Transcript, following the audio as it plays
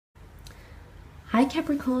Hi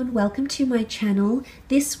Capricorn, welcome to my channel.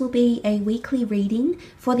 This will be a weekly reading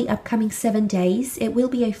for the upcoming 7 days. It will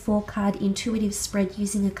be a 4-card intuitive spread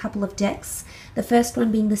using a couple of decks. The first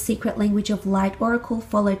one being the Secret Language of Light Oracle,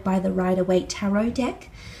 followed by the Rider-Waite Tarot deck.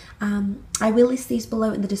 I will list these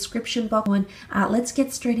below in the description box. Let's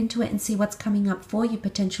get straight into it and see what's coming up for you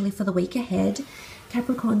potentially for the week ahead.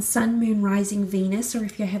 Capricorn, Sun, Moon, Rising, Venus, or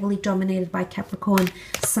if you're heavily dominated by Capricorn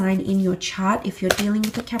sign in your chart, if you're dealing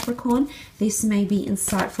with a Capricorn, this may be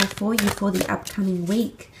insightful for you for the upcoming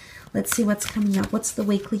week. Let's see what's coming up. What's the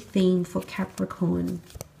weekly theme for Capricorn?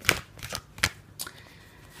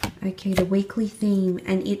 Okay, the weekly theme,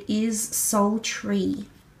 and it is Soul Tree.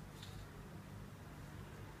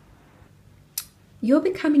 You're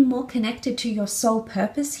becoming more connected to your soul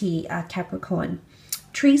purpose here, Capricorn.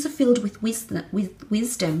 Trees are filled with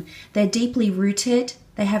wisdom. They're deeply rooted.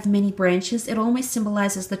 They have many branches. It almost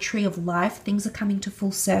symbolizes the tree of life. Things are coming to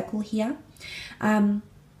full circle here.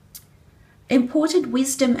 Imported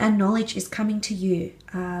wisdom and knowledge is coming to you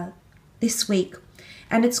this week.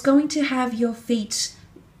 And it's going to have your feet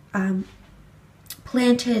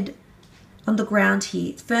planted on the ground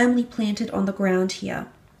here, firmly planted on the ground here.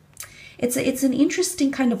 It's an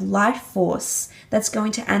interesting kind of life force that's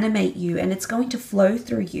going to animate you, and it's going to flow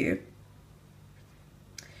through you.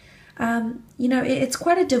 You know, it's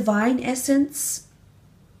quite a divine essence.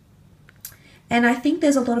 And I think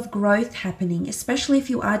there's a lot of growth happening, especially if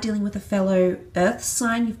you are dealing with a fellow earth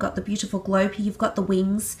sign. You've got the beautiful globe here. You've got the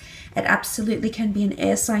wings. It absolutely can be an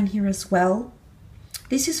air sign here as well.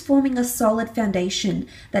 This is forming a solid foundation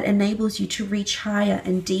that enables you to reach higher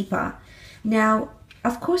and deeper. Now,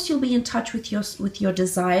 of course, you'll be in touch with your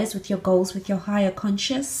desires, with your goals, with your higher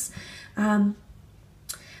conscious.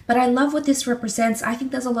 But I love what this represents. I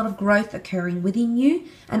think there's a lot of growth occurring within you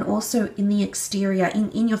and also in the exterior,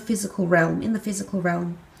 in your physical realm, in the physical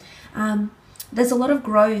realm. There's a lot of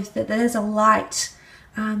growth, that there's a light,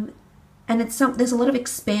 and there's a lot of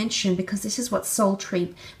expansion, because this is what Soul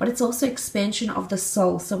Tree, but it's also expansion of the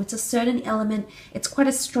soul. So it's a certain element, it's quite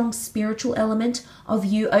a strong spiritual element of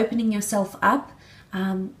you opening yourself up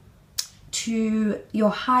to your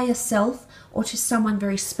higher self or to someone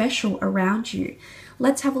very special around you.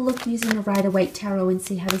 Let's have a look using the Rider-Waite Tarot and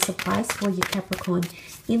see how this applies for you, Capricorn,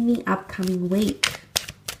 in the upcoming week.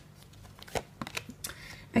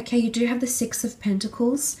 Okay, you do have the Six of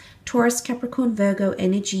Pentacles, Taurus, Capricorn, Virgo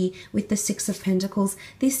energy with the Six of Pentacles.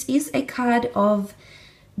 This is a card of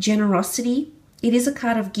generosity. It is a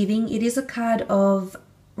card of giving. It is a card of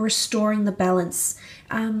restoring the balance.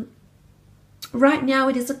 Right now,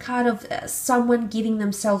 it is a card of someone giving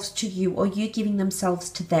themselves to you or you giving themselves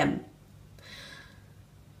to them.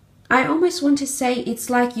 I almost want to say it's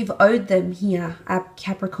like you've owed them here,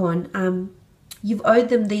 Capricorn. You've owed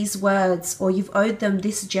them these words, or you've owed them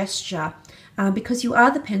this gesture, because you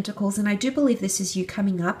are the Pentacles, and I do believe this is you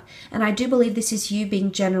coming up, and I do believe this is you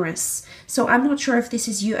being generous. So I'm not sure if this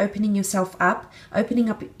is you opening yourself up, opening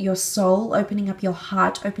up your soul, opening up your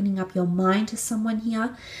heart, opening up your mind to someone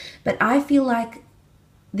here, but I feel like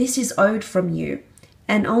this is owed from you.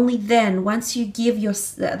 And only then, once you give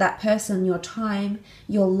that person your time,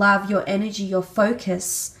 your love, your energy, your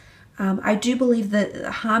focus, I do believe that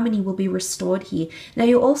harmony will be restored here. Now,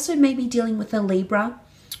 you're also maybe dealing with a Libra,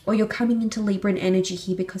 or you're coming into Libran energy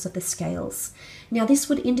here because of the scales. Now, this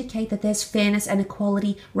would indicate that there's fairness and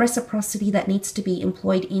equality, reciprocity that needs to be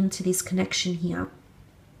employed into this connection here.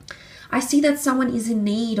 I see that someone is in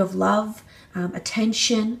need of love,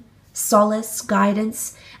 attention, solace,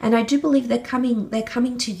 guidance, and I do believe they're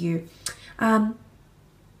coming to you.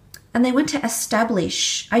 And they want to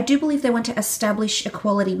establish, I do believe they want to establish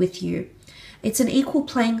equality with you. It's an equal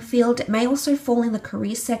playing field. It may also fall in the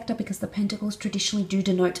career sector, because the Pentacles traditionally do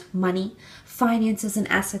denote money, finances, and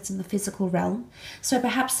assets in the physical realm. So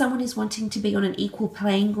perhaps someone is wanting to be on an equal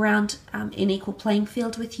playing ground, an equal playing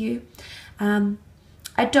field with you. I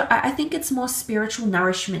think it's more spiritual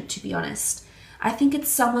nourishment, to be honest. I think it's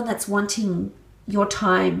someone that's wanting your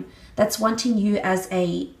time, that's wanting you as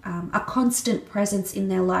a constant presence in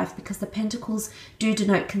their life, because the Pentacles do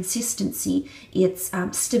denote consistency, it's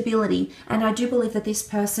stability, and I do believe that this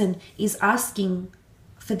person is asking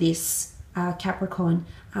for this, Capricorn.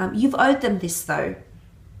 You've owed them this, though.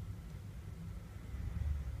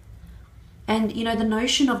 And, you know, the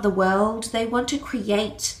notion of the world, they want to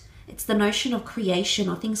create. It's the notion of creation,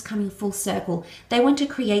 or things coming full circle. They want to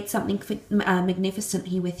create something magnificent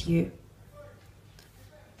here with you.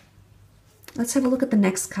 Let's have a look at the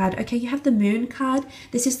next card. Okay, you have the Moon card.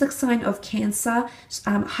 This is the sign of Cancer.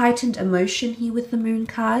 Heightened emotion here with the Moon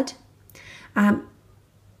card.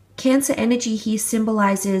 Cancer energy here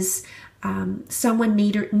symbolizes someone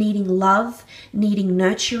needing love, needing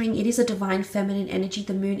nurturing. It is a divine feminine energy.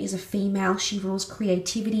 The moon is a female. She rules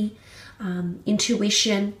creativity,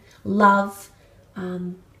 intuition, love,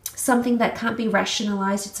 something that can't be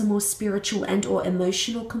rationalized. It's a more spiritual and or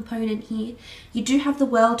emotional component here. You do have the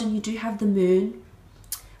world and you do have the moon.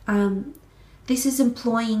 This is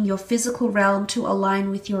employing your physical realm to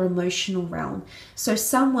align with your emotional realm. So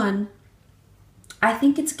someone, I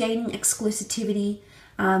think it's gaining exclusivity.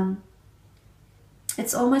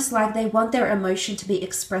 It's almost like they want their emotion to be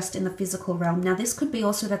expressed in the physical realm. Now, this could be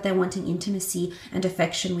also that they're wanting intimacy and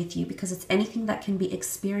affection with you, because it's anything that can be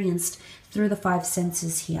experienced through the five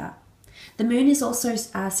senses here. The moon is also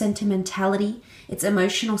sentimentality. It's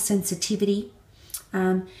emotional sensitivity.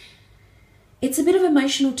 It's a bit of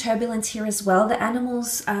emotional turbulence here as well. The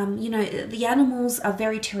animals, the animals are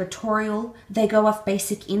very territorial. They go off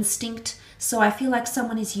basic instinct. So I feel like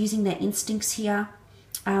someone is using their instincts here.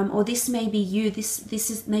 Or this may be you. This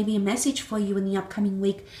is maybe a message for you in the upcoming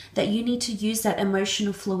week, that you need to use that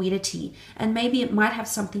emotional fluidity. And maybe it might have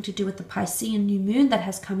something to do with the Piscean new moon that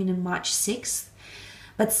has come in March 6th.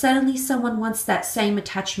 But suddenly someone wants that same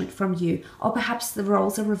attachment from you. Or perhaps the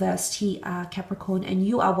roles are reversed here, Capricorn, and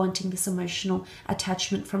you are wanting this emotional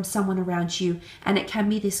attachment from someone around you. And it can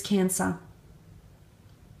be this Cancer.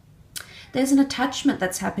 There's an attachment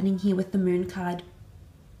that's happening here with the moon card.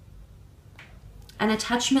 An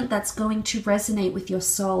attachment that's going to resonate with your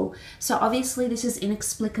soul. So obviously this is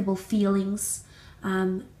inexplicable feelings.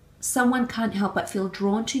 Someone can't help but feel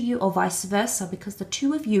drawn to you, or vice versa, because the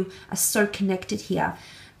two of you are so connected here.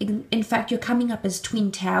 In fact, you're coming up as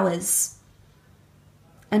twin towers.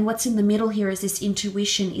 And what's in the middle here is this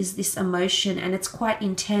intuition, is this emotion, and it's quite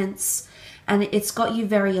intense. And it's got you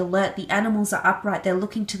very alert. The animals are upright. They're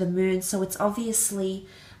looking to the moon. So it's obviously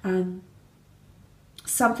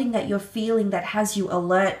something that you're feeling that has you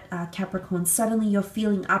alert, Capricorn. Suddenly you're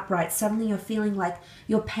feeling upright. Suddenly you're feeling like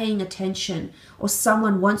you're paying attention, or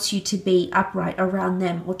someone wants you to be upright around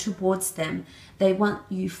them or towards them. They want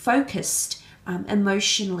you focused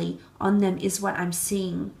emotionally on them, is what I'm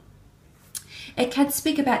seeing. It can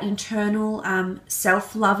speak about internal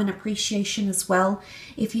self-love and appreciation as well.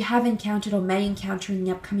 If you have encountered or may encounter in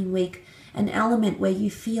the upcoming week an element where you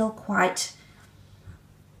feel quite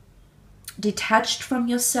detached from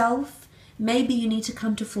yourself, maybe you need to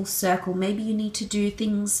come to full circle. Maybe you need to do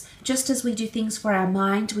things, just as we do things for our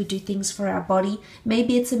mind, we do things for our body.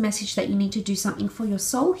 Maybe it's a message that you need to do something for your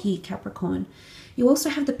soul here, Capricorn. You also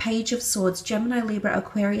have the Page of Swords, Gemini, Libra,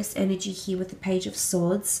 Aquarius energy here with the Page of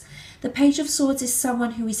Swords. The Page of Swords is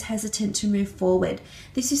someone who is hesitant to move forward.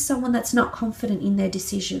 This is someone that's not confident in their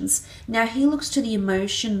decisions. Now he looks to the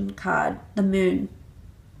emotion card, the moon.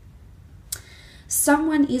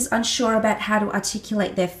 Someone is unsure about how to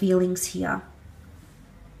articulate their feelings here.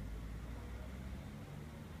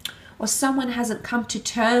 Or someone hasn't come to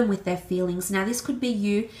term with their feelings. Now this could be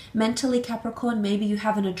you mentally, Capricorn. Maybe you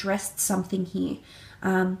haven't addressed something here.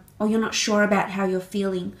 Or you're not sure about how you're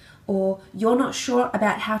feeling. Or you're not sure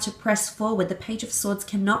about how to press forward. The Page of Swords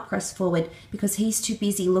cannot press forward because he's too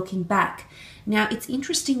busy looking back. Now it's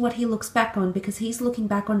interesting what he looks back on, because he's looking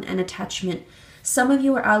back on an attachment. Some of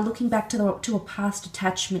you are looking back to a past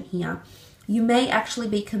attachment here. You may actually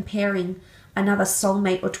be comparing another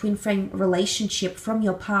soulmate or twin flame relationship from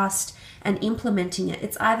your past and implementing it.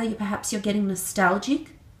 It's either perhaps you're getting nostalgic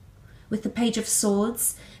with the Page of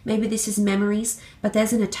Swords. Maybe this is memories, but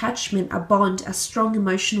there's an attachment, a bond, a strong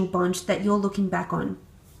emotional bond that you're looking back on.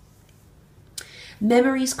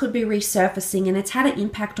 Memories could be resurfacing, and it's had an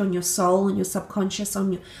impact on your soul and your subconscious,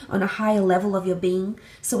 on a higher level of your being.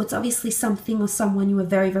 So it's obviously something or someone you were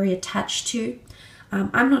very, very attached to.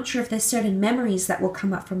 I'm not sure if there's certain memories that will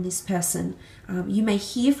come up from this person. You may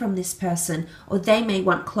hear from this person, or they may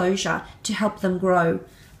want closure to help them grow.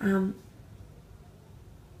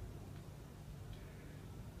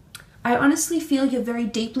 I honestly feel you're very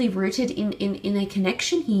deeply rooted in a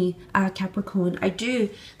connection here, Capricorn. I do.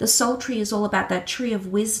 The soul tree is all about that tree of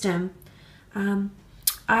wisdom.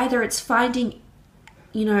 Either it's finding,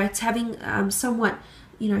 it's having somewhat,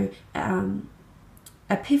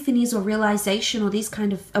 epiphanies or realization, or these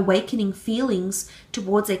kind of awakening feelings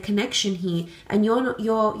towards a connection here, and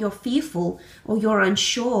you're fearful, or you're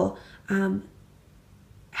unsure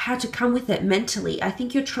how to come with it mentally. I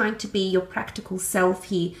think you're trying to be your practical self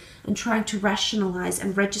here and trying to rationalize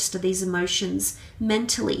and register these emotions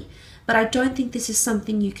mentally. But I don't think this is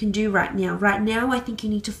something you can do right now. Right now, I think you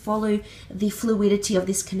need to follow the fluidity of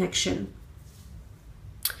this connection.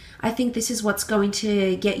 I think this is what's going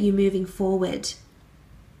to get you moving forward.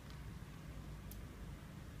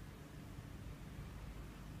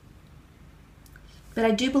 but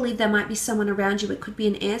I do believe there might be someone around you, it could be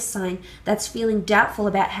an air sign, that's feeling doubtful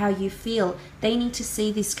about how you feel. They need to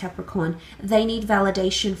see this, Capricorn. They need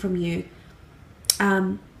validation from you.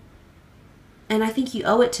 And I think you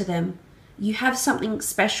owe it to them. You have something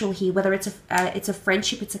special here, whether it's a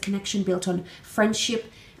friendship, it's a connection built on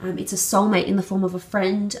friendship, it's a soulmate in the form of a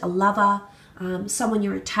friend, a lover, someone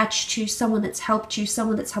you're attached to, someone that's helped you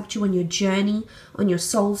on your journey, on your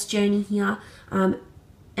soul's journey here.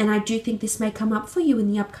 And I do think this may come up for you in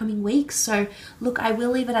the upcoming weeks. So look, I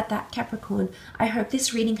will leave it at that, Capricorn. I hope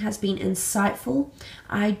this reading has been insightful.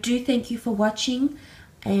 I do thank you for watching,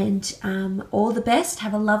 and all the best.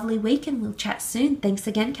 Have a lovely week, and we'll chat soon. Thanks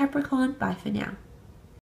again, Capricorn. Bye for now.